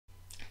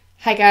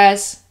Hi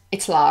guys,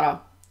 it's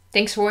Lara.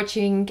 Thanks for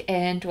watching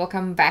and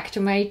welcome back to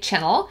my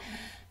channel.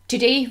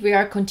 Today we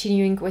are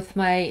continuing with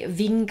my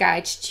vegan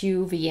guide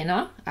to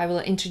Vienna. I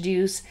will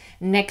introduce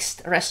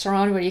next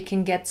restaurant where you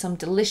can get some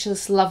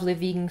delicious, lovely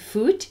vegan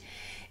food.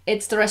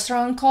 It's the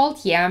restaurant called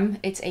Yamm.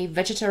 It's a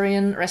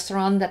vegetarian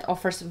restaurant that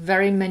offers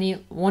very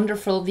many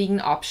wonderful vegan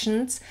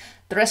options.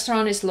 The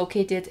restaurant is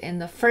located in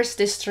the first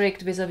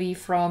district vis-a-vis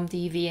from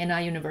the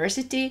Vienna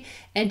University.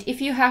 And if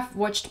you have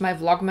watched my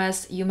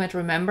Vlogmas, you might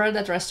remember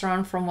that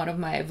restaurant from one of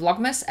my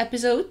Vlogmas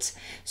episodes.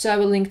 So I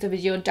will link the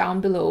video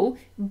down below.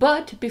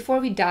 But before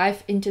we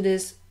dive into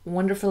this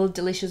wonderful,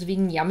 delicious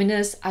vegan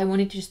yumminess, I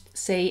wanted to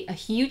say a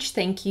huge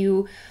thank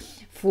you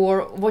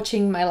for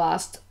watching my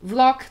last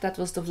vlog. That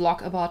was the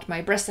vlog about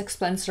my breast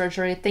explant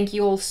surgery. Thank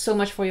you all so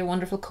much for your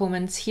wonderful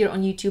comments here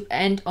on YouTube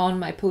and on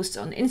my posts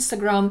on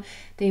Instagram.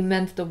 They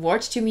meant the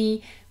world to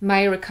me.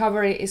 My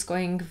recovery is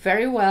going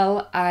very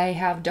well. I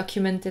have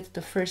documented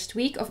the first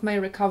week of my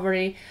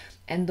recovery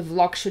and the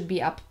vlog should be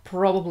up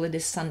probably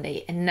this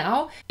Sunday. And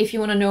now, if you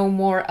want to know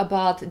more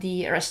about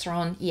the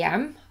restaurant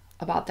Yamm,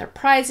 about their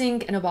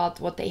pricing and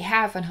about what they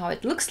have and how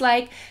it looks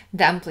like,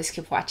 then please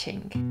keep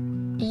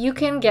watching. You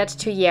can get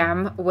to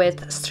Yamm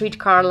with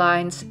streetcar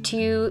lines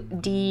 2,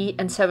 D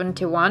and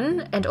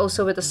 71 and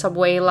also with the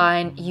subway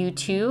line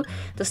U2.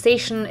 The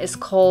station is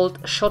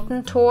called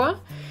Schottentor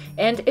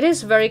and it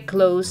is very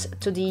close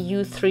to the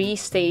U3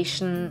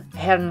 station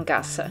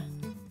Herrengasse.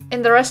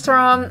 In the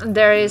restaurant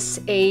there is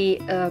a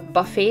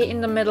buffet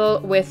in the middle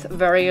with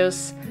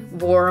various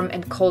warm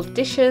and cold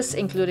dishes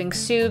including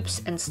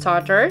soups and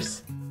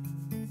starters.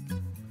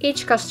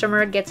 Each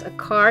customer gets a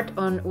card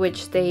on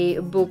which they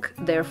book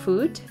their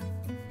food.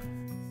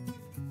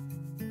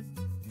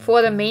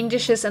 For the main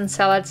dishes and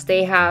salads,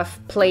 they have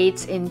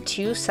plates in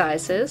 2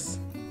 sizes.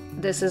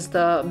 This is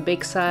the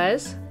big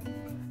size.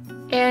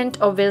 And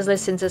obviously,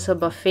 since it's a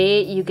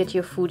buffet, you get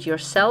your food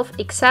yourself,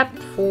 except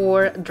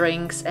for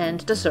drinks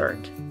and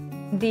dessert.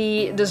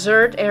 The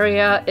dessert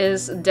area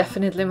is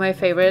definitely my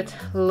favorite.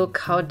 Look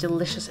how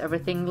delicious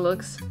everything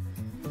looks.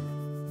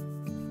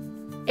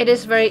 It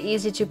is very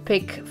easy to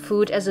pick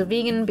food as a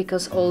vegan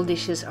because all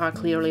dishes are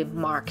clearly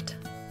marked.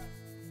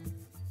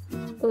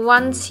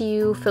 Once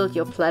you filled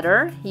your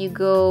platter, you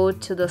go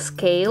to the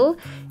scale,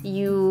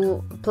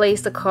 you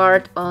place the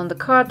card on the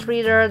card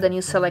reader, then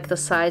you select the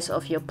size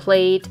of your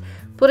plate,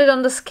 put it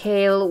on the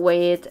scale,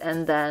 weigh it,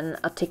 and then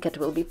a ticket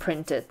will be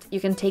printed. You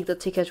can take the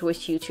ticket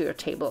with you to your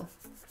table.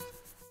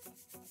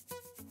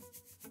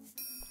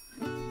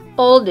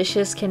 All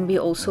dishes can be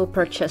also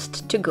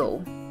purchased to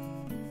go.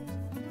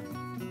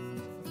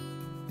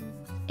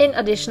 In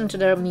addition to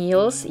their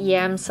meals,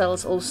 Yamm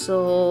sells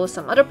also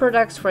some other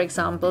products. For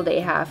example,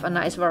 they have a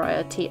nice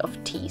variety of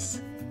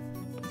teas.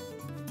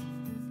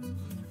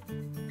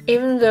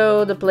 Even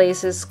though the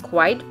place is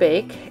quite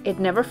big, it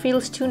never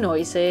feels too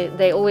noisy.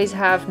 They always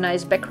have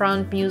nice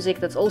background music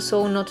that's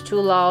also not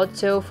too loud.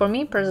 So for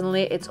me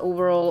personally, it's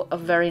overall a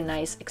very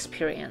nice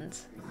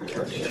experience.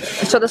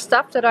 So the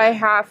stuff that I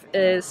have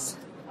is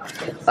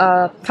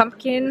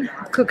pumpkin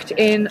cooked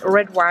in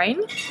red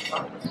wine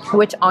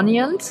with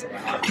onions.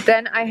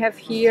 Then I have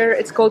here,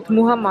 it's called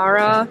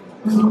muhammara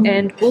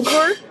and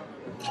bulgur.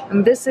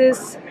 And this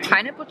is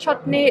pineapple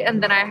chutney,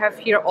 and then I have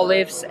here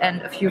olives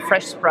and a few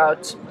fresh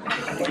sprouts.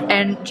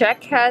 And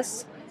Jack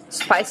has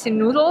spicy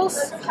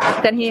noodles,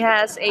 then he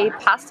has a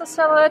pasta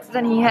salad,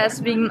 then he has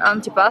vegan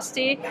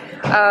antipasti,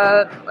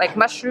 like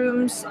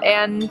mushrooms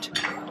and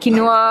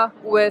quinoa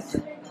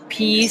with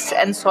peas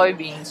and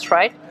soybeans,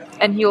 right?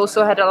 And he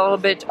also had a little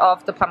bit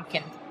of the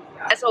pumpkin.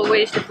 As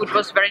always, the food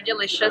was very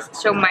delicious.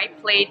 So my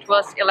plate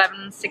was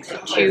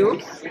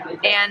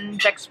 11.62 and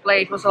Jack's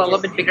plate was a little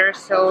bit bigger,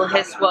 so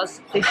his was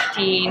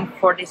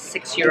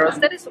 15.46 euros.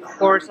 That is of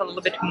course a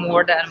little bit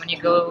more than when you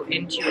go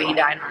into a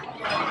diner.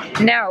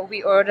 Now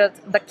we ordered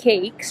the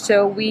cake,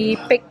 so we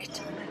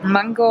picked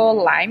mango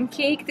lime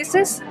cake. This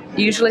is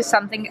usually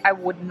something I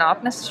would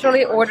not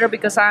necessarily order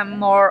because I'm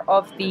more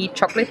of the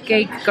chocolate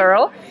cake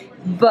girl.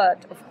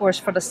 But of course,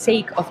 for the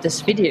sake of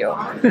this video,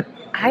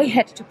 I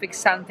had to pick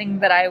something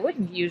that I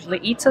wouldn't usually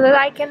eat so that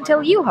I can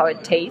tell you how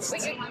it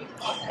tastes.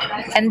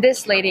 And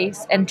this,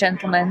 ladies and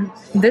gentlemen,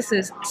 this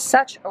is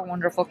such a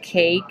wonderful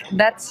cake.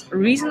 That's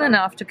reason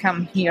enough to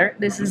come here.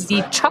 This is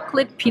the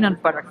chocolate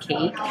peanut butter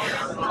cake.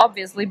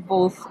 Obviously,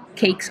 both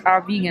cakes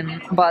are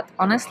vegan, but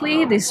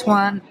honestly, this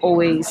one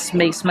always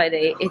makes my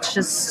day. It's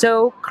just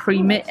so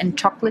creamy and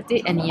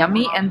chocolatey and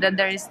yummy. And then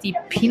there is the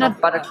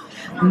peanut butter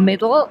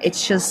middle. It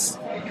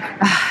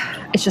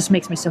just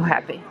makes me so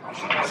happy.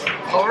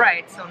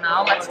 Alright, so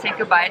now let's take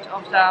a bite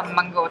of the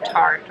mango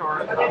tart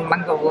or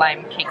mango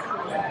lime cake.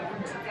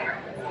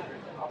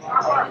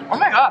 Oh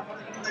my god!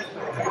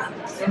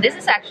 This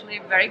is actually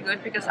very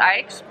good because I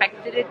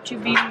expected it to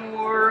be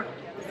more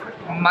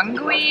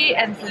mango-y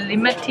and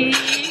limety,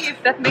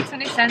 if that makes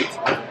any sense.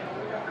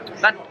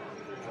 But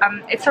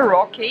it's a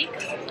raw cake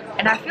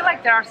and I feel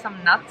like there are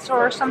some nuts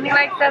or something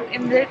like that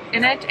in it,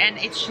 and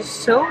it's just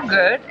so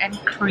good and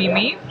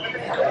creamy.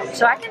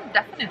 So I can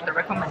definitely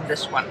recommend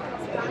this one.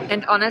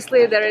 And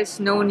honestly, there is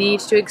no need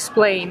to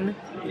explain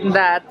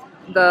that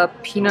the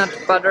peanut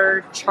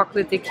butter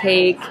chocolatey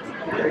cake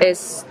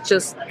is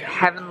just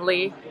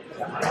heavenly.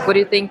 What do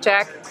you think,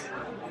 Jack?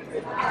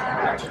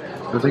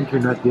 I think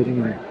you're not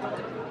getting it.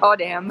 Oh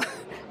damn.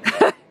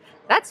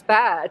 That's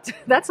bad.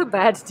 That's a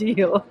bad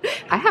deal.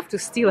 I have to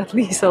steal at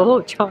least a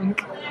little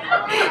chunk.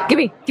 Give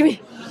me, give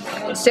me.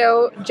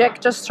 So Jack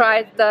just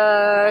tried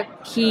the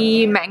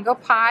key mango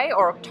pie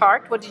or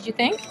tart. What did you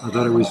think? I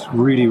thought it was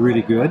really,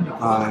 really good.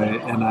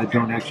 And I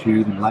don't actually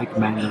even like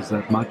mangoes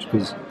that much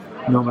because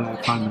normally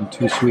I find them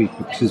too sweet,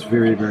 but this is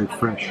very, very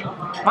fresh.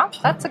 Well,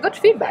 that's a good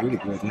feedback. Really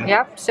good, yeah.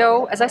 Yep.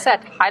 So as I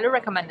said, highly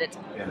recommended.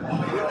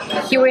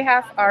 Yeah. Here we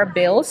have our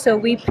bill. So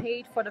we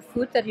paid for the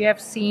food that you have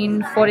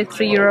seen,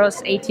 43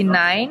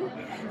 €89.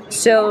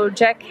 So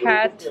Jack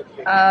had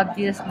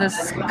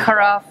this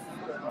carafe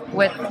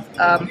with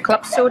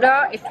club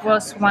soda. It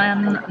was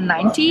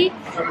 190.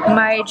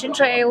 My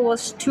ginger ale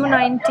was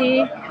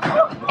 290,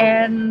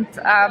 and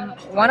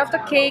one of the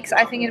cakes,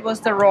 I think it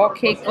was the raw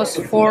cake, was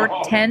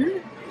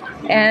 410,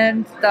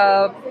 and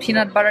the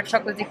peanut butter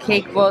chocolatey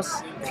cake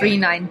was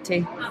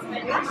 390.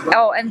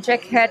 Oh, and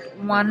Jack had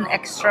one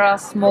extra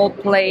small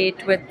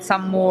plate with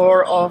some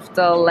more of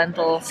the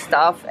lentil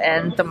stuff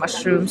and the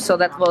mushrooms, so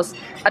that was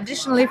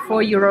additionally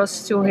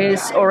 €4 to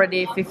his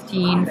already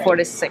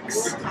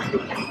 15.46.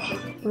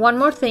 One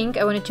more thing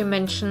I wanted to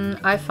mention,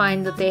 I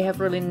find that they have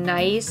really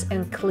nice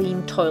and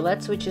clean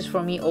toilets, which is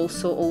for me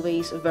also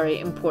always very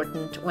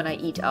important when I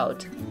eat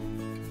out.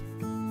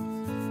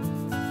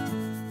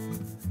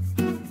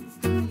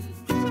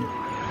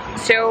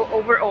 So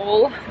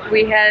overall,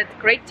 we had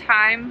great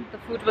time. The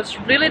food was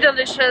really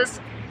delicious.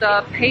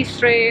 The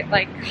pastry,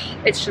 like,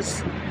 it's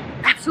just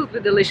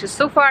absolutely delicious.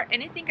 So far,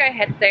 anything I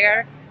had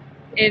there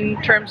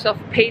in terms of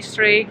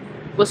pastry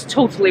was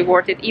totally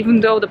worth it,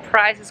 even though the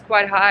price is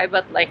quite high,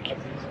 but like,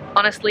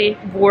 honestly,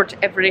 worth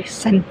every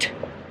cent.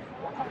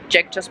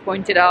 Jack just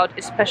pointed out,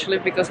 especially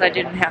because I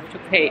didn't have to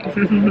pay.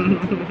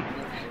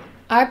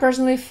 I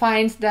personally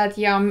find that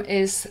Yamm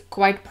is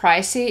quite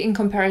pricey in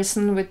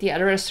comparison with the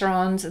other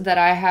restaurants that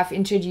I have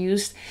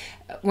introduced.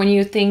 When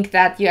you think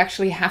that you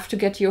actually have to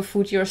get your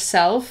food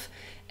yourself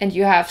and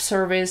you have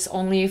service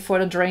only for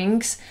the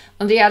drinks.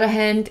 On the other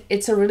hand,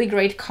 it's a really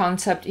great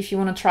concept if you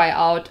want to try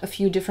out a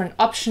few different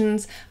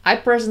options. I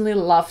personally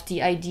love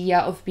the idea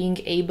of being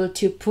able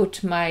to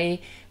put my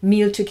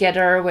meal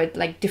together with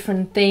like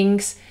different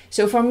things.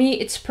 So for me,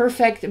 it's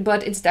perfect,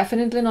 but it's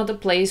definitely not a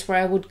place where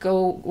I would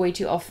go way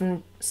too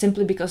often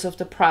simply because of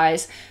the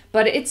price.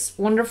 But it's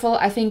wonderful.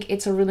 I think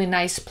it's a really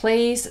nice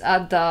place.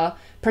 The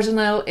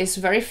personnel is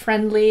very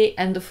friendly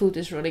and the food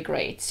is really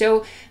great.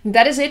 So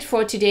that is it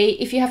for today.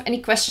 If you have any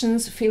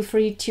questions, feel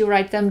free to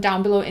write them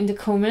down below in the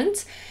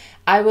comments.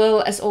 I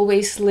will, as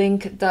always,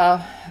 link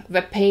the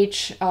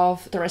webpage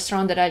of the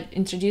restaurant that I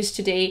introduced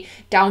today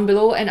down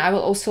below, and I will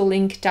also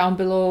link down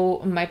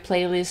below my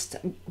playlist,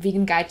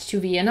 Vegan Guide to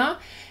Vienna.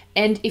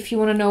 And if you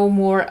want to know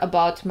more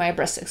about my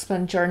breast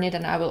explant journey,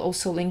 then I will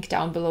also link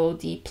down below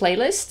the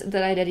playlist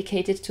that I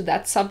dedicated to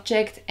that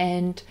subject.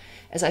 And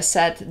as I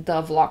said,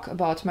 the vlog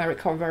about my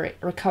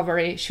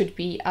recovery should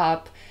be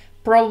up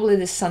probably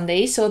this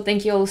Sunday. So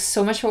thank you all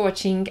so much for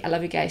watching. I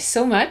love you guys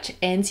so much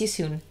and see you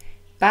soon.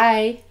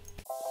 Bye!